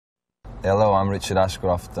Hello, I'm Richard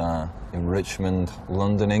Ashcroft in Richmond,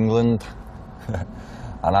 London, England,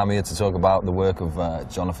 and I'm here to talk about the work of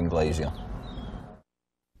Jonathan Glazer.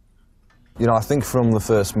 You know, I think from the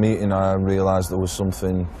first meeting I realised there was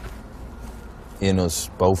something in us,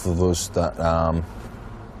 both of us, that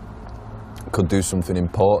could do something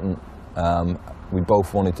important. We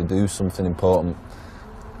both wanted to do something important,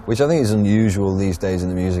 which I think is unusual these days in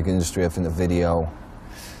the music industry. I think the video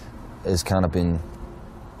has kind of been,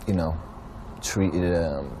 you know, treated,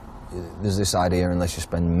 there's this idea, unless you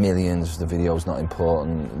spend millions, the video's not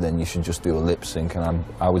important, then you should just do a lip sync. And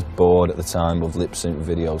I was bored at the time of lip sync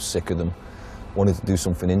videos, sick of them. Wanted to do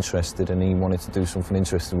something interested, and he wanted to do something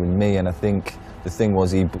interesting with me. And I think the thing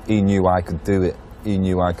was, he knew I could do it. He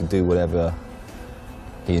knew I could do whatever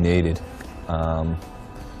he needed. And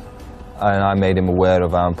I made him aware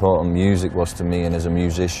of how important music was to me, and as a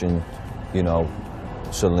musician, you know,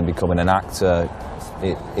 suddenly becoming an actor,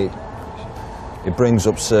 it brings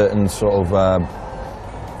up certain sort of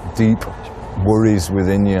deep worries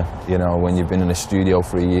within you, you know, when you've been in a studio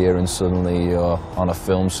for a year and suddenly you're on a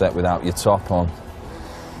film set without your top on.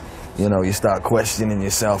 You know, you start questioning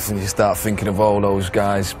yourself and you start thinking of all those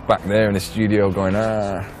guys back there in the studio going,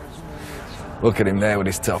 look at him there with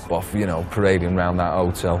his top off, you know, parading around that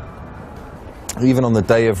hotel. Even on the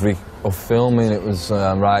day of filming, it was,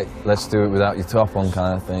 right, let's do it without your top on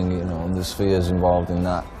kind of thing, you know, and there's fears involved in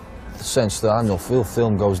that. The sense that I know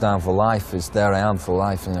film goes down for life, it's there I am for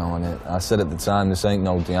life, you know, and I said at the time, this ain't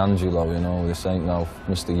no D'Angelo, you know, this ain't no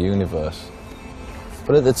Mr. Universe.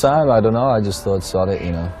 But at the time, I don't know, I just thought, sod it,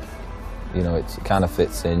 you know, it kind of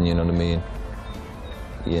fits in, you know what I mean?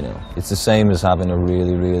 You know, it's the same as having a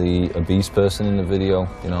really, really obese person in the video.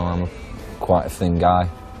 You know, I'm quite a thin guy.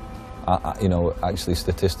 You know, actually,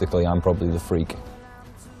 statistically, I'm probably the freak.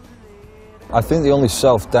 I think the only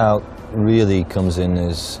self-doubt really comes in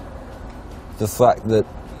is the fact that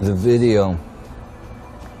the video,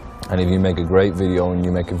 and if you make a great video and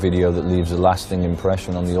you make a video that leaves a lasting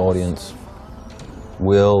impression on the audience,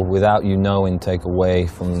 will, without you knowing, take away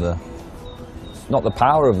from not the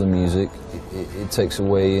power of the music, it takes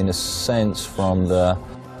away, in a sense, from the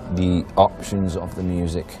options of the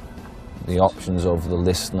music, the options of the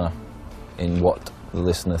listener in what the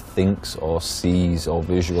listener thinks or sees or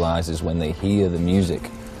visualizes when they hear the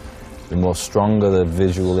music. The more stronger the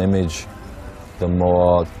visual image, the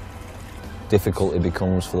more difficult it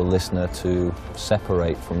becomes for the listener to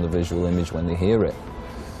separate from the visual image when they hear it.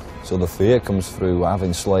 So the fear comes through. I've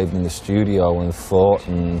enslaved in the studio and fought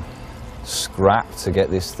and scrapped to get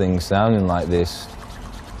this thing sounding like this.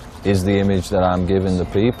 Is the image that I'm giving the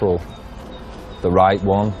people the right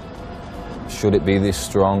one? Should it be this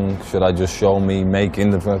strong? Should I just show me making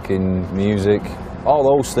the fucking music? All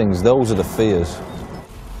those things, those are the fears.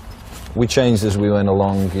 We changed as we went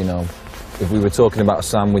along, you know. If we were talking about a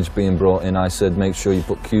sandwich being brought in, I said, make sure you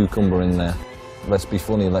put cucumber in there. Let's be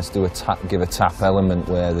funny, let's do give a tap element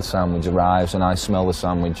where the sandwich arrives and I smell the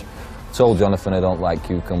sandwich. Told Jonathan I don't like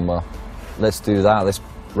cucumber. Let's do that.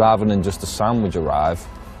 Rather than just the sandwich arrive,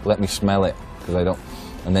 let me smell it, because I don't,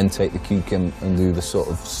 and then take the cucumber and do the sort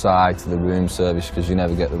of side to the room service, because you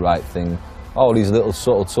never get the right thing. All these little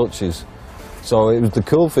subtle touches. So the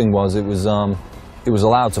cool thing was, it was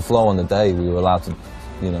allowed to flow on the day. We were allowed to,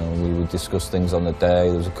 you know, we would discuss things on the day.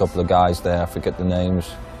 There was a couple of guys there, I forget the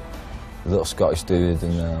names, a little Scottish dude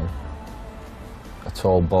and a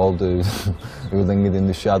tall bald dude who lingered in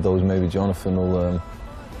the shadows. Maybe Jonathan will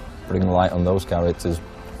bring light on those characters.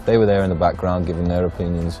 They were there in the background giving their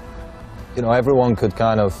opinions. You know, everyone could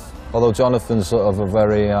kind of, although Jonathan's sort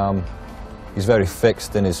of he's very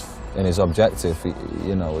fixed in his objective,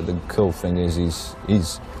 you know, the cool thing is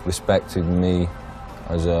he's respected me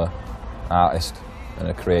as an artist and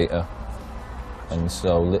a creator. And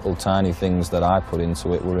so little tiny things that I put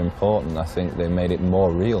into it were important. I think they made it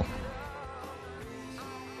more real.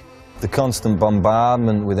 The constant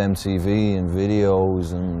bombardment with MTV and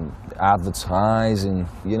videos and advertising,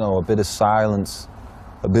 you know, a bit of silence,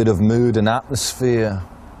 a bit of mood and atmosphere,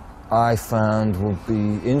 I found would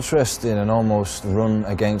be interesting and almost run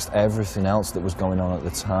against everything else that was going on at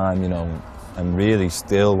the time, you know. And really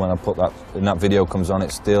still, when that video comes on,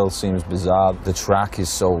 it still seems bizarre. The track is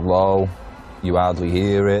so low, you hardly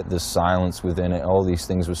hear it, there's silence within it. All these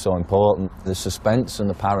things were so important. The suspense and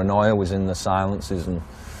the paranoia was in the silences, and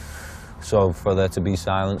so for there to be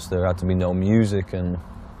silence, there had to be no music, and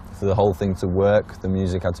for the whole thing to work, the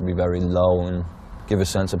music had to be very low and give a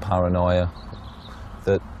sense of paranoia.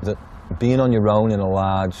 That being on your own in a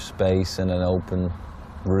large space in an open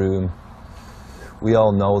room, we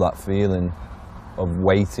all know that feeling of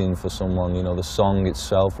waiting for someone. You know, the song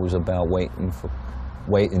itself was about waiting for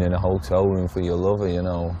waiting in a hotel room for your lover, you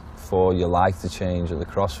know, for your life to change at the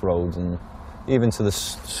crossroads, and even to the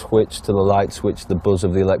switch, to the light switch, the buzz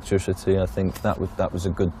of the electricity. I think that was a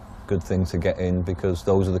good thing to get in, because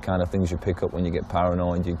those are the kind of things you pick up when you get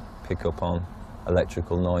paranoid. You pick up on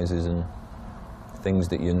electrical noises and things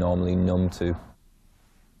that you're normally numb to.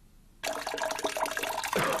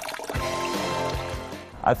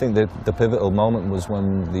 I think that the pivotal moment was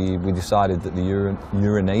when we decided that the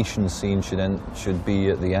urination scene should be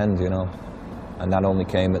at the end, you know, and that only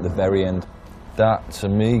came at the very end. That to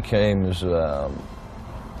me came as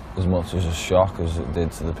much as a shock as it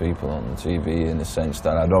did to the people on the TV, in the sense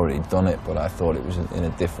that I'd already done it, but I thought it was in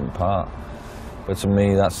a different part. But to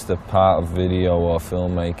me, that's the part of video or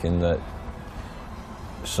filmmaking that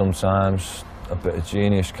sometimes a bit of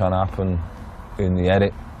genius can happen in the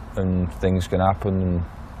edit, and things can happen,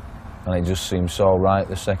 and it just seemed so right.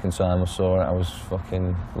 The second time I saw it, I was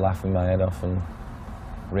fucking laughing my head off and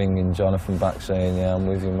ringing Jonathan back saying, yeah, I'm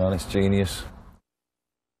with you, man, it's genius.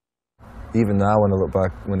 Even now, when I look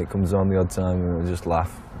back, when it comes on the odd time, I just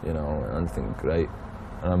laugh, you know, and I think, great.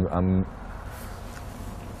 And I'm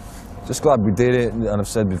just glad we did it. And I've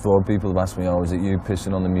said before, people have asked me, oh, is it you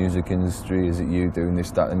pissing on the music industry? Is it you doing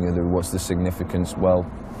this, that, and the other? What's the significance? Well,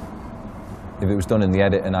 if it was done in the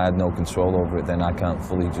edit and I had no control over it, then I can't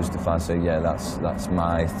fully justify, say, yeah, that's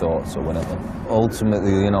my thoughts or whatever.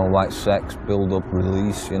 Ultimately, you know, like sex, build up,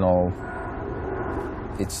 release, you know,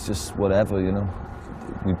 it's just whatever, you know.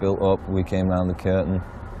 We built up, we came around the curtain,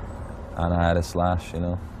 and I had a slash, you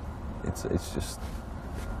know. It's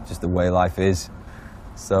just the way life is.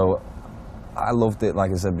 So I loved it,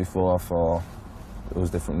 like I said before, for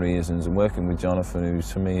those different reasons. And working with Jonathan, who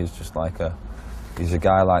to me is just like he's a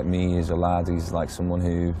guy like me, he's a lad, he's like someone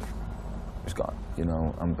who's got, you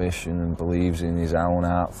know, ambition and believes in his own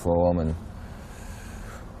art form, and,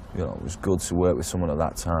 you know, it was good to work with someone at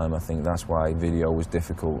that time. I think that's why video was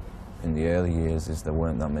difficult in the early years, is there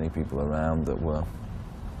weren't that many people around that were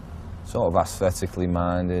sort of aesthetically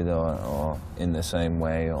minded or in the same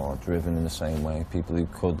way or driven in the same way. People who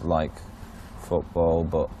could like football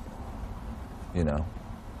but, you know,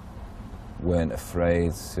 weren't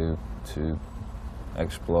afraid to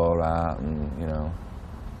explore art and, you know,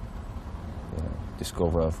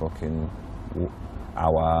 discover fucking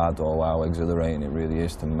how hard or how exhilarating it really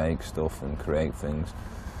is to make stuff and create things.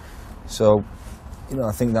 So, you know,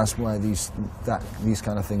 I think that's why these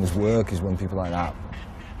kind of things work, is when people like that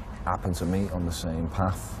happen to meet on the same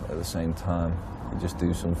path at the same time. You just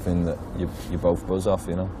do something that you both buzz off,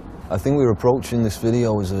 you know. I think we were approaching this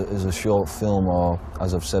video as a short film, or,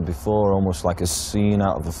 as I've said before, almost like a scene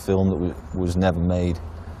out of a film that was never made.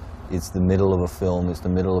 It's the middle of a film, it's the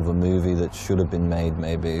middle of a movie that should have been made,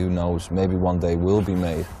 maybe, who knows, maybe one day will be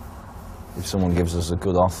made. If someone gives us a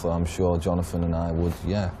good offer, I'm sure Jonathan and I would,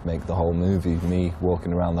 yeah, make the whole movie, me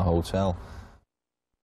walking around the hotel.